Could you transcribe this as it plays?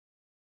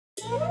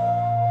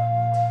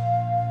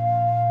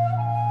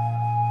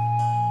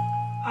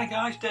Hi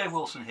guys, Dave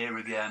Wilson here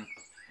again.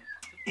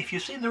 If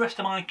you've seen the rest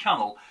of my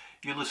channel,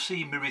 you'll have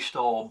seen me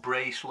restore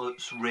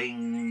bracelets,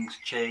 rings,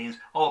 chains,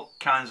 all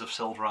kinds of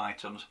silver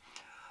items.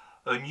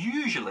 And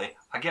usually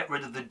I get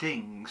rid of the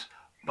dings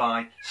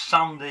by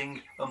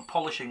sanding and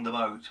polishing them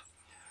out.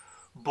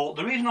 But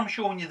the reason I'm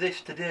showing you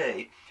this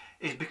today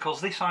is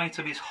because this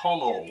item is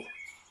hollow.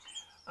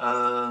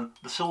 The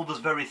silver's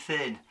very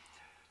thin.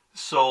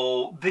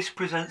 So this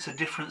presents a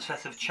different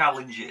set of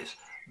challenges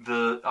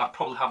that I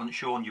probably haven't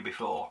shown you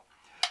before.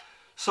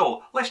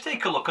 So let's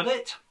take a look at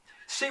it,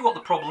 see what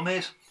the problem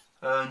is,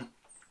 and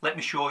let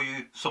me show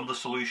you some of the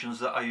solutions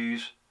that I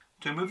use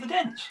to remove the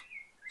dents.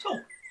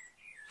 So,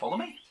 follow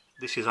me.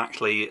 This is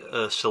actually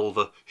a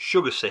silver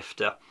sugar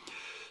sifter.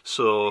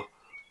 So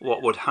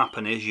what would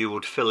happen is you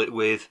would fill it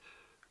with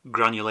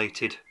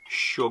granulated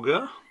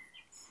sugar,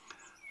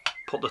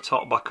 put the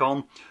top back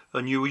on,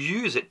 and you would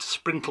use it to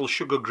sprinkle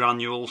sugar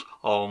granules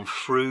on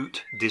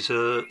fruit,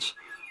 desserts,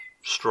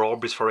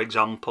 strawberries for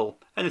example,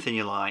 anything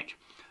you like.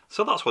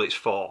 So that's what it's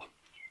for.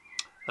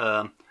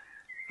 A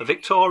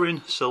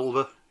Victorian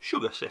silver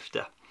sugar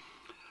sifter.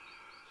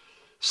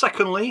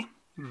 Secondly,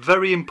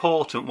 very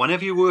important,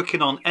 whenever you're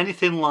working on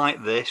anything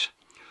like this,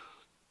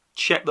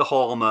 check the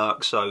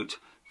hallmarks out.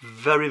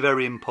 Very,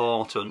 very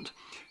important.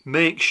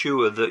 Make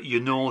sure that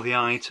you know the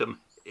item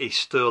is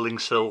sterling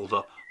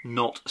silver,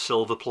 not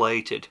silver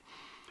plated.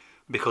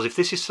 Because if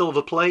this is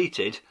silver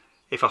plated,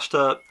 if I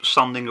start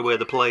sanding away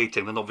the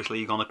plating, then obviously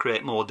you're going to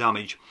create more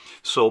damage.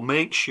 So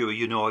make sure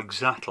you know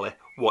exactly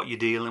what you're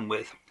dealing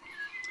with.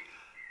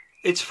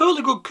 It's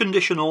fairly good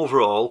condition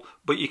overall,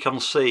 but you can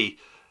see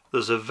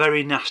there's a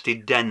very nasty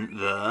dent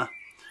there,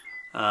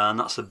 and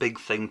that's a big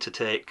thing to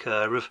take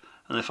care of.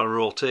 And if I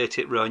rotate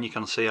it round, you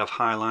can see I've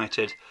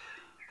highlighted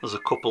there's a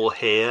couple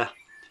here,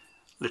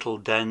 little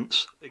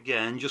dents.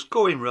 Again, just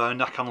going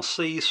round, I can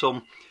see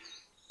some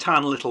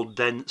tiny little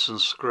dents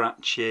and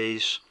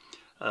scratches,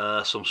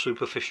 some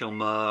superficial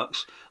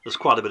marks. There's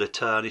quite a bit of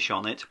tarnish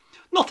on it.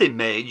 Nothing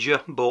major,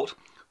 but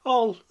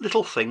all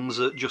little things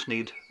that just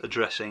need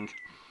addressing.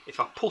 If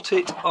I put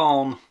it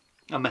on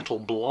a metal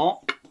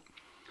block,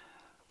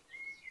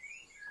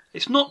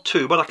 it's not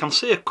too bad. I can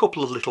see a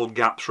couple of little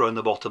gaps around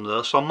the bottom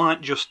there, so I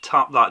might just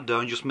tap that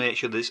down, just make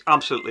sure that it's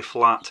absolutely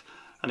flat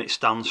and it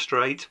stands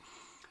straight.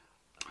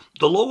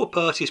 The lower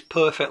part is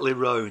perfectly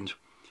round,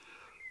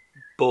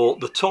 but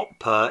the top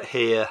part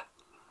here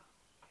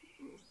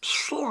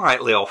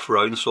slightly off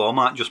round, so I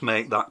might just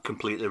make that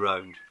completely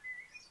round.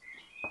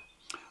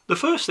 The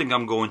first thing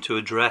I'm going to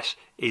address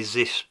is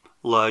this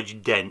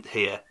large dent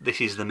here.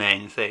 This is the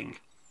main thing.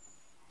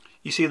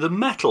 You see, the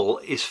metal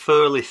is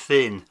fairly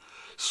thin,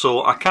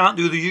 so I can't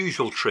do the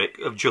usual trick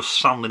of just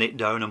sanding it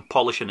down and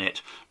polishing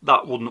it.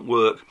 That wouldn't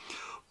work.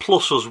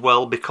 Plus as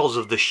well, because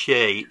of the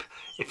shape,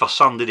 if I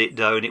sanded it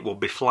down it would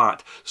be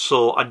flat,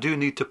 so I do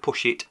need to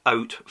push it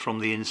out from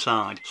the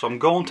inside. So I'm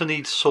going to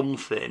need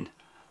something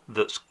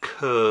that's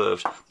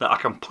curved that I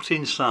can put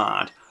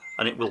inside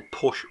and it will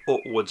push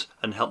upwards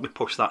and help me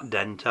push that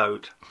dent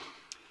out.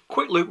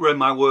 Quick look around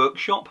my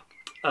workshop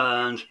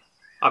and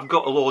I've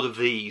got a load of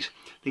these.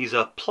 These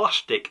are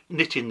plastic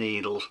knitting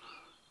needles.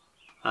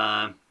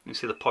 You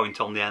see the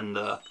point on the end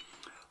there.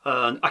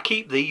 And I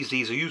keep these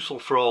are useful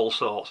for all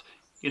sorts.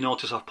 You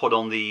notice I've put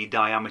on the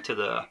diameter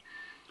there.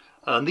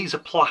 And these are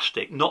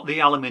plastic, not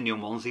the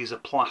aluminium ones, these are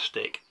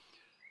plastic.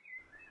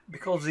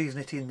 Because these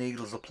knitting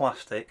needles are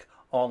plastic,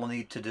 all I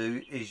need to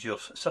do is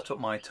just set up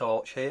my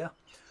torch here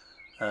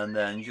and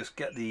then just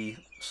get the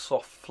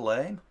soft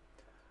flame,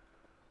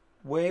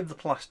 wave the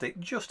plastic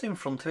just in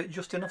front of it,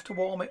 just enough to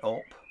warm it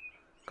up.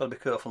 Got to be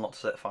careful not to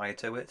set fire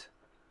to it,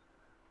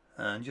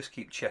 and just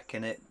keep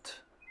checking it,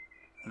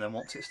 and then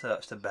once it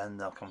starts to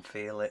bend I can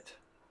feel it,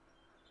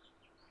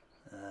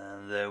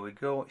 and there we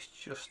go, it's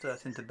just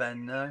starting to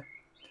bend now.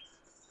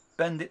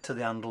 Bend it to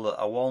the handle that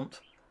I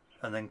want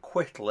and then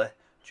quickly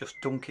just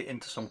dunk it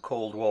into some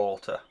cold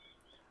water,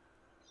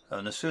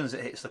 and as soon as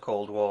it hits the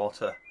cold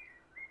water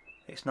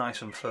it's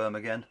nice and firm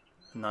again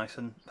and nice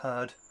and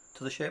hard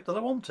to the shape that I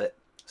want it.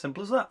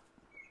 Simple as that.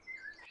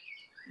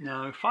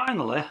 Now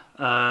finally,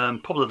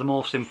 probably the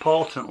most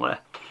importantly,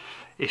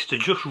 is to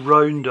just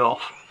round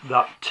off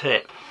that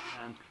tip.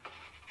 And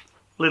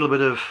a little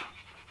bit of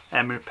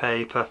emery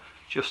paper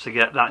just to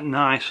get that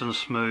nice and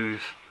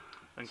smooth.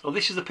 So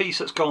this is the piece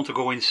that's going to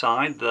go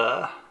inside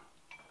there.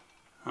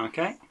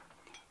 Okay,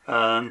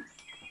 and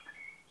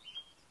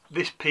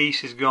this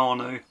piece is going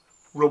to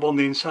rub on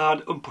the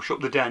inside and push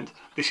up the dent.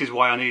 This is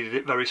why I needed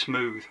it very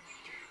smooth.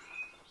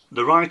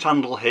 The right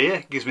handle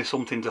here gives me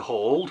something to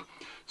hold,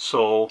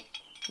 so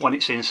when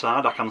it's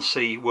inside I can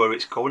see where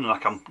it's going and I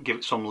can give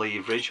it some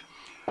leverage.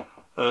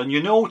 And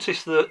you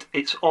notice that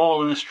it's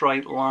all in a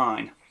straight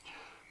line.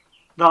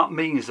 That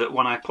means that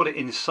when I put it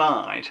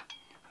inside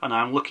and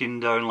I'm looking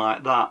down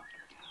like that,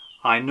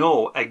 I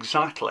know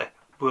exactly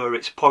where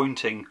it's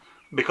pointing,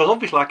 because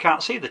obviously I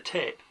can't see the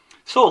tip.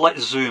 So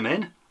let's zoom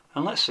in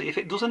and let's see if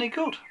it does any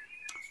good.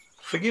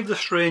 Forgive the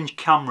strange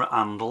camera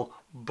angle,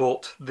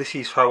 but this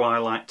is how I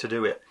like to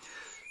do it.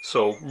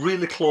 So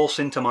really close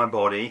into my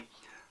body.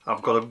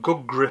 I've got a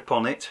good grip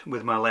on it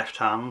with my left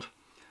hand.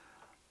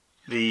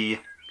 The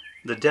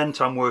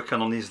dent I'm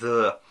working on is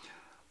there,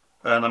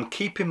 and I'm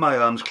keeping my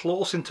arms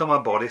close into my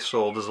body,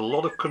 so there's a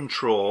lot of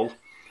control,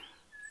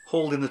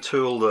 holding the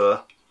tool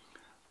there,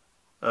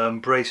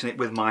 bracing it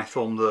with my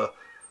thumb there,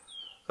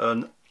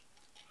 and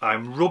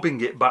I'm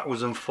rubbing it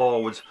backwards and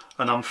forwards,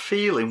 and I'm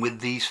feeling with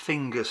these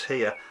fingers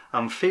here,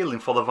 I'm feeling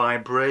for the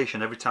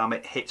vibration every time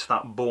it hits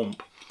that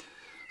bump,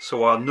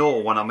 so I know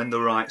when I'm in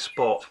the right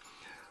spot.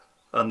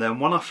 And then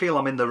when I feel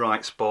I'm in the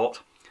right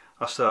spot,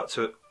 I start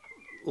to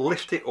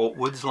lift it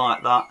upwards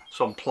like that,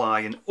 so I'm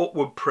applying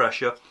upward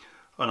pressure,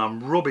 and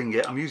I'm rubbing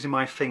it. I'm using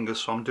my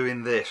fingers, so I'm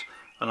doing this,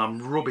 and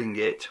I'm rubbing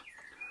it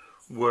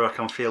where I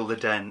can feel the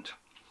dent.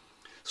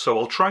 So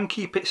I'll try and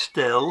keep it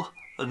still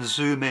and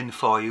zoom in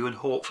for you, and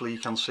hopefully you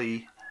can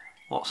see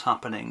what's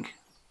happening.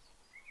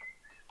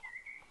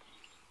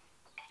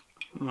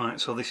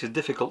 Right, so this is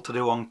difficult to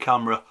do on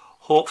camera.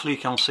 Hopefully you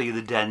can see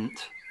the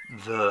dent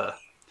there.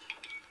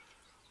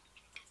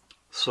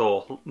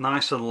 So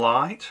nice and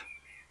light,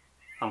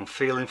 I'm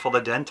feeling for the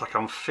dent, I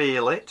can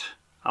feel it,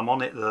 I'm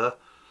on it there.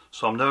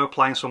 So I'm now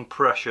applying some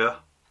pressure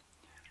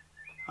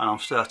and I'm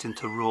starting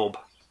to rub.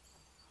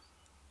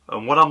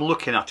 And what I'm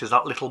looking at is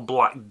that little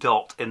black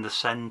dot in the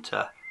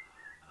centre,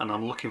 and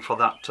I'm looking for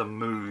that to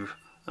move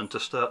and to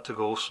start to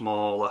go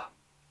smaller.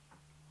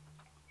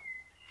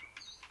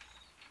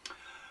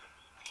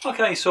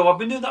 Okay, so I've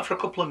been doing that for a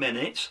couple of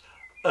minutes.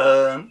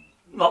 That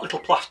little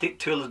plastic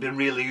tool has been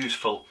really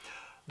useful.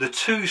 The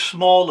two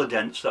smaller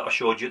dents that I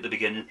showed you at the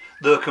beginning,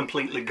 they're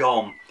completely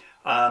gone.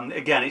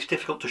 Again, it's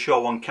difficult to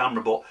show on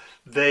camera, but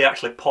they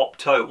actually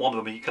popped out. One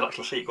of them, you can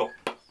actually see it go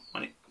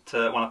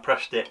when I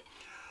pressed it.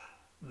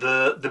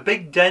 The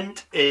big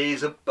dent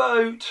is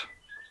about,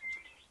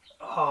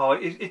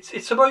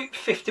 it's about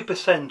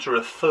 50% or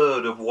a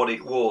third of what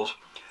it was,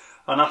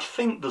 and I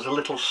think there's a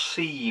little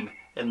seam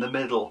in the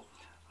middle.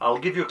 I'll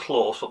give you a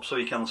close-up so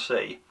you can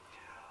see,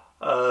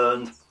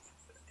 and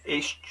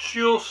it's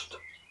just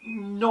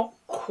not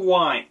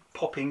quite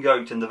popping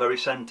out in the very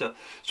centre,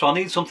 so I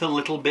need something a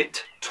little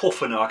bit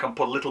tougher now. I can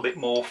put a little bit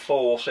more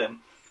force in.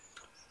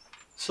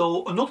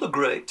 So another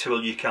great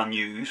tool you can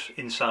use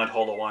inside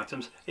hollow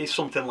items is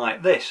something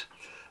like this.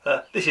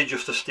 This is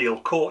just a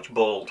steel coach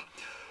bolt,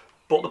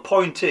 but the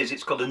point is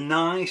it's got a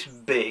nice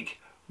big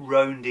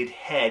rounded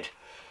head.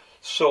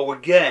 So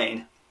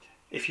again,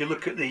 if you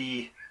look at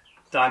the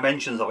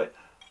dimensions of it,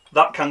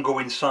 that can go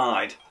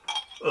inside,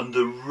 and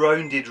the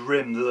rounded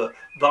rim there,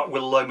 that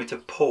will allow me to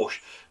push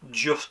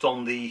just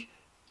on the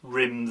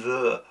rim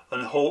there,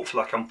 and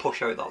hopefully I can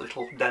push out that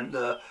little dent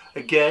there.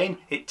 Again,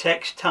 it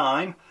takes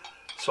time,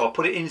 so I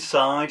put it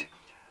inside,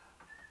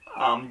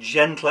 I'm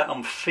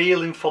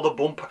feeling for the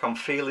bump, I can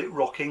feel it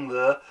rocking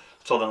there,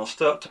 so then I'll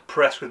start to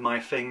press with my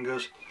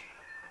fingers.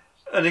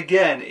 And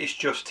again, it's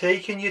just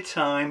taking your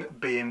time,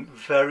 being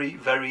very,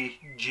 very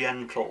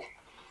gentle.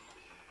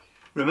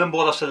 Remember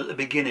what I said at the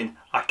beginning,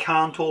 I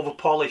can't over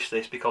polish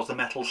this because the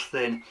metal's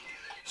thin,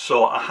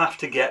 so I have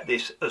to get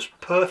this as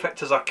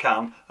perfect as I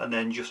can and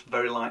then just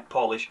very light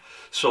polish.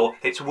 So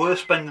it's worth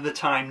spending the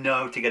time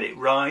now to get it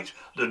right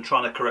than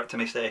trying to correct a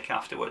mistake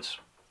afterwards.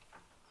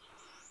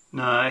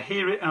 Now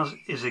here it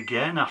is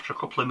again after a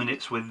couple of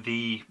minutes with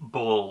the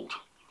bolt,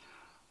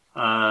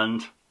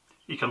 and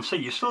you can see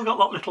you've still got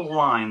that little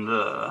line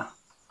there,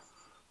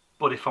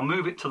 but if I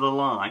move it to the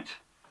light,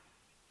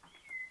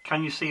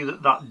 can you see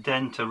that that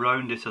dent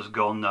around it has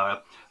gone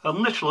now? And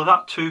literally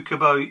that took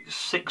about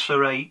 6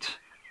 or 8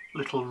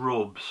 little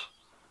rubs.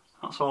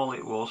 That's all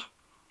it was.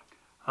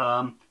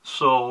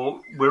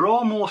 So we're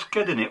almost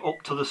getting it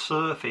up to the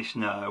surface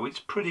now. It's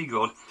pretty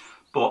good,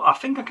 but I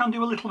think I can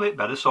do a little bit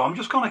better, so I'm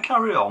just going to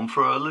carry on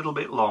for a little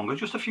bit longer,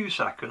 just a few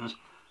seconds.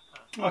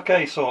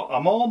 Okay, so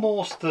I'm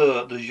almost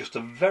there. There's just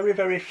a very,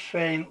 very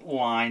faint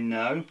line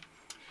now.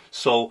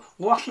 So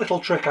last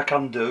little trick I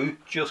can do,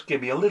 just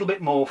give me a little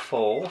bit more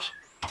force,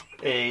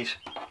 is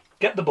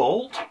get the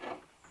bolt,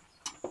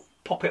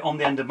 pop it on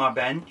the end of my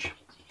bench,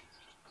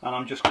 and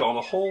I'm just going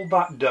to hold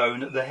that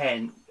down at the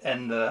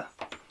end there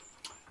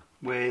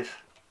with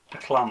a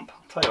clamp.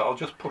 I'll tell you what, I'll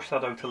just push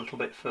that out a little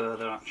bit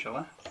further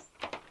actually.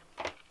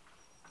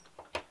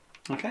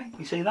 Okay,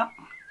 you see that?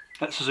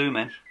 Let's zoom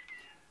in.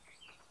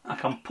 I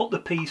can put the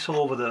piece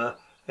over there,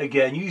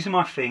 again using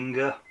my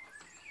finger,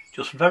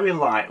 just very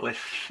lightly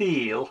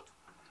feel,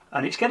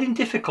 and it's getting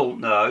difficult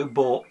now,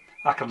 but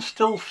I can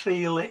still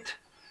feel it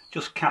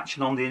just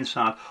catching on the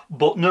inside,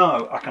 but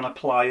now I can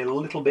apply a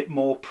little bit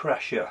more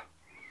pressure,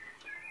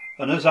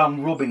 and as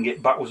I'm rubbing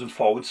it backwards and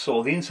forwards,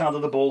 so the inside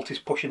of the bolt is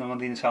pushing on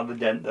the inside of the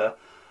dent there,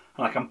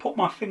 and I can put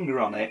my finger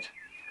on it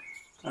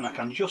and I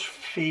can just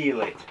feel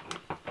it.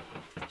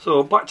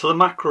 So back to the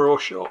macro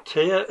shot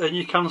here, and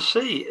you can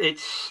see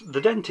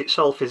the dent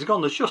itself is gone.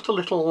 There's just a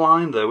little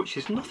line there which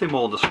is nothing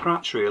more than a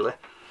scratch really.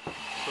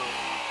 So,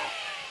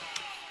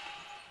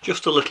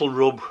 just a little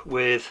rub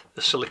with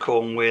a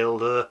silicone wheel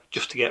there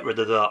just to get rid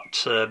of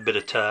that bit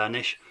of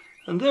tarnish,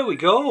 and there we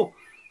go.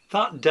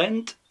 that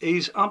dent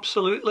is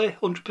absolutely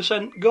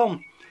 100%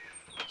 gone.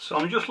 So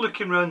I'm just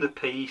looking around the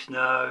piece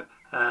now,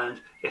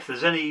 and if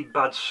there's any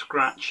bad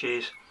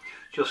scratches,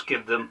 just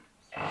give them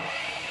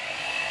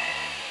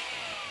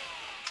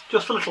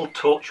just a little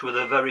touch with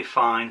a very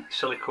fine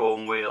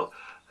silicone wheel.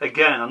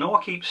 Again, I know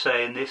I keep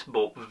saying this,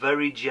 but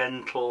very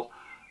gentle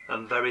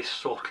and very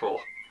subtle.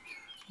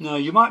 Now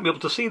you might be able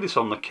to see this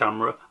on the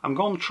camera. I'm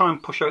going to try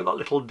and push out that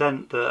little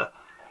dent there,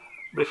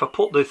 but if I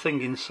put the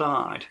thing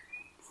inside,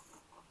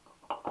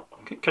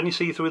 can you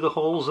see through the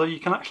holes there? You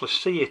can actually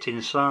see it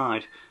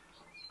inside.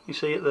 You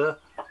see it there?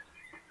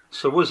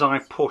 So as I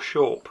push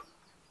up,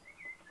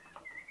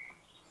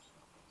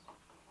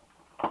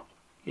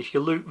 if you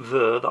look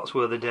there, that's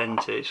where the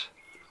dent is.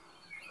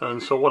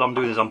 And so what I'm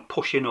doing is I'm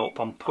pushing up,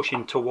 I'm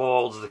pushing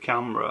towards the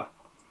camera.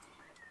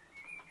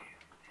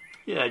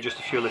 Yeah, just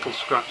a few little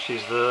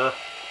scratches there.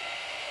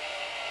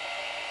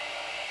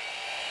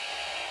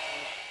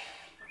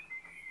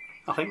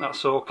 I think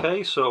that's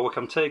okay, so we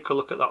can take a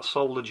look at that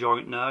solder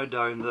joint now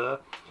down there.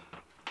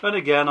 And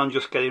again, I'm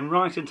just getting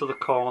right into the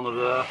corner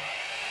there.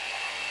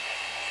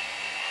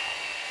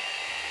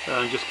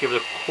 And just give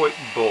it a quick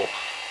buff.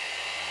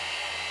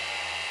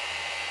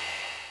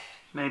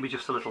 Maybe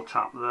just a little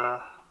tap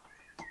there.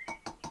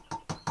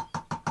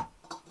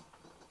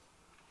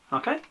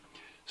 Okay,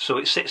 so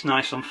it sits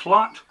nice and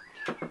flat.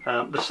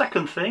 The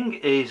second thing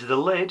is the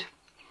lid.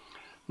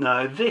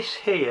 Now this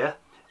here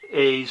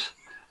is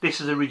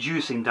a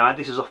reducing die.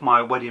 This is off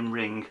my wedding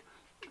ring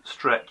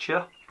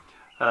stretcher,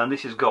 and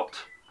this has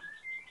got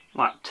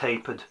like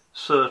tapered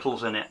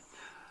circles in it.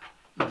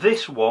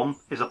 This one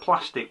is a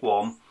plastic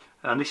one,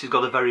 and this has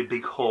got a very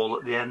big hole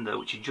at the end there,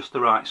 which is just the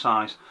right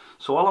size.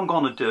 So all I'm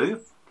going to do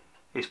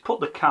is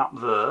put the cap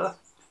there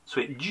so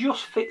it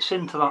just fits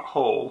into that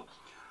hole,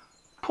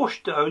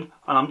 push down,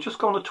 and I'm just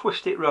going to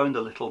twist it round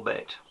a little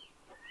bit.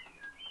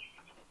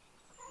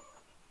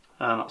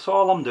 And that's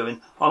all I'm doing.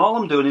 And all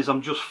I'm doing is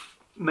I'm just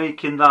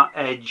making that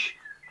edge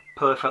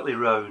perfectly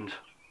round.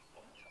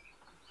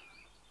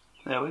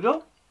 There we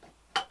go.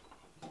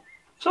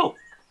 So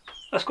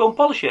let's go and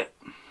polish it.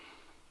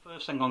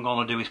 First thing I'm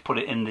going to do is put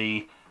it in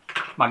the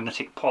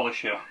magnetic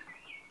polisher.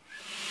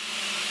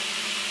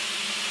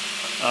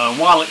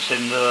 While it's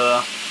in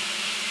there,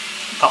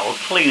 that'll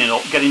clean it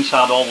up, get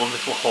inside all the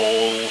little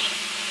holes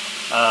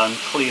and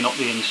clean up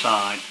the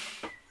inside.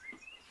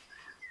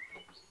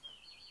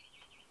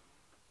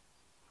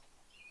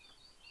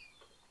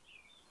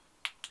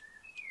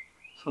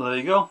 So there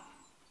you go,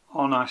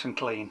 all nice and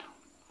clean.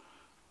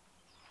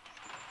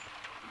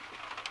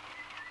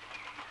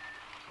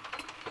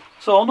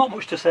 So not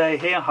much to say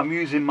here. I'm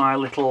using my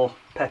little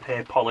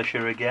Pepe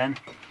polisher again.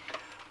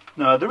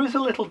 Now there is a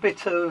little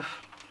bit of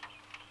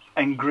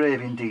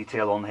engraving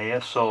detail on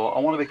here, so I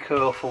want to be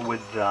careful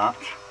with that.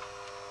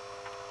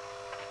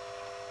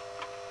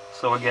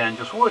 So again,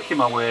 just working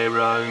my way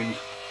around,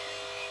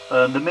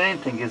 and the main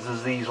thing is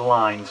there's these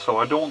lines, so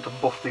I don't want to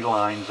buff the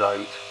lines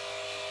out.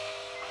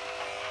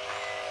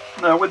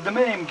 Now with the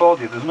main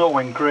body there's no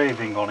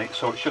engraving on it,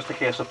 so it's just a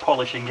case of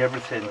polishing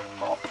everything with a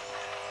mop.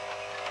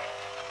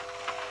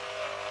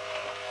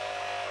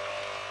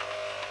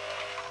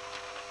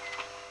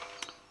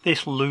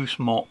 This loose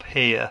mop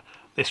here,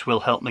 this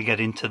will help me get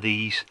into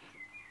these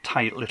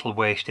tight little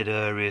wasted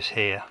areas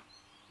here.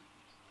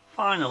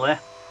 Finally,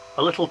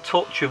 a little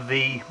touch of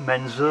the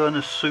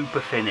Menzerna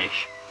Super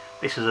Finish.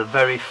 This is a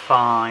very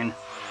fine,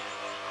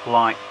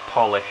 light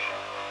polish.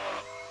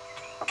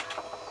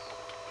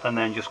 And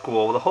then just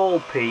go over the whole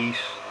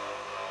piece,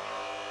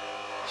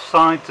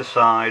 side to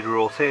side,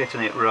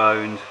 rotating it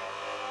round,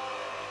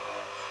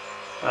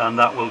 and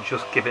that will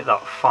just give it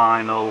that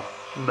final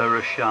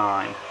mirror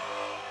shine.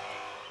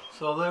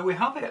 So there we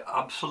have it,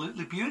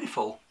 absolutely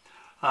beautiful.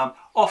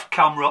 Off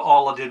camera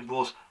all I did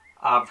was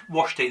I've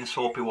washed it in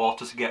soapy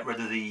water to get rid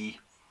of the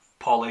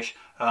polish,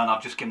 and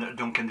I've just given it a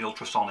dunk in the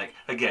ultrasonic,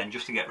 again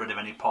just to get rid of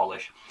any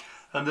polish.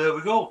 And there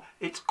we go,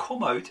 it's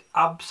come out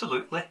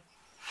absolutely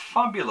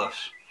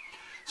fabulous.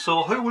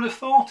 So who would have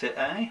thought it,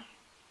 eh?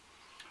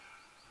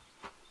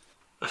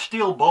 A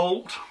steel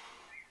bolt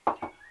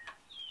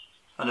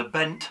and a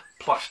bent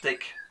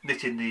plastic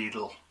knitting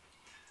needle.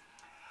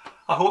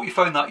 I hope you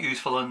found that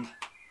useful and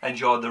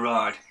enjoyed the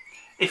ride.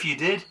 If you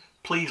did,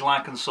 please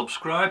like and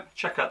subscribe.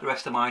 Check out the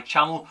rest of my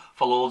channel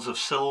for loads of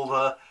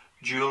silver,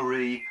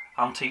 jewellery,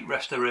 antique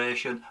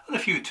restoration and a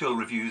few tool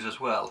reviews as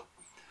well.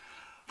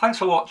 Thanks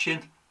for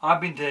watching.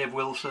 I've been Dave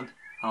Wilson and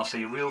I'll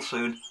see you real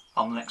soon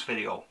on the next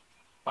video.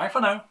 Bye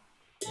for now.